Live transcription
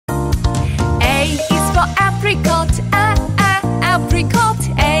for apricot, apricot.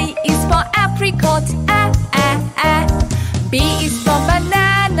 A is for apricot, B is for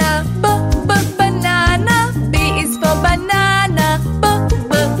banana, banana. B is for banana,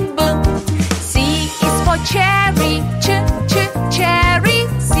 C is for cherry, cherry.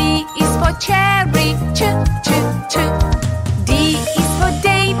 C is for cherry, D is for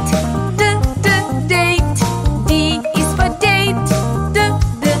date, date. D is for date,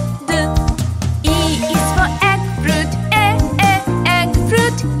 E is for egg fruit, egg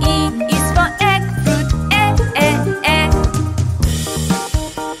fruit. E is for egg fruit,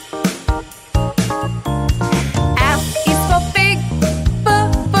 F is for pig,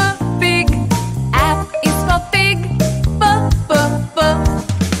 pig. F is for pig,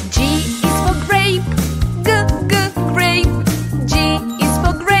 G is for grape, grape. G is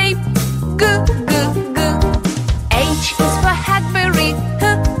for grape, H is for hackberry,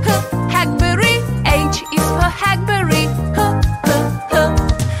 hackberry. H is for hackberry,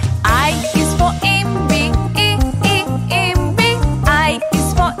 I is for imbi, imbi. I is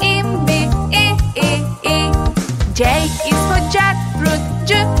for imbi, J is for jackfruit,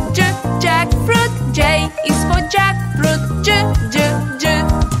 jackfruit. J is for jackfruit,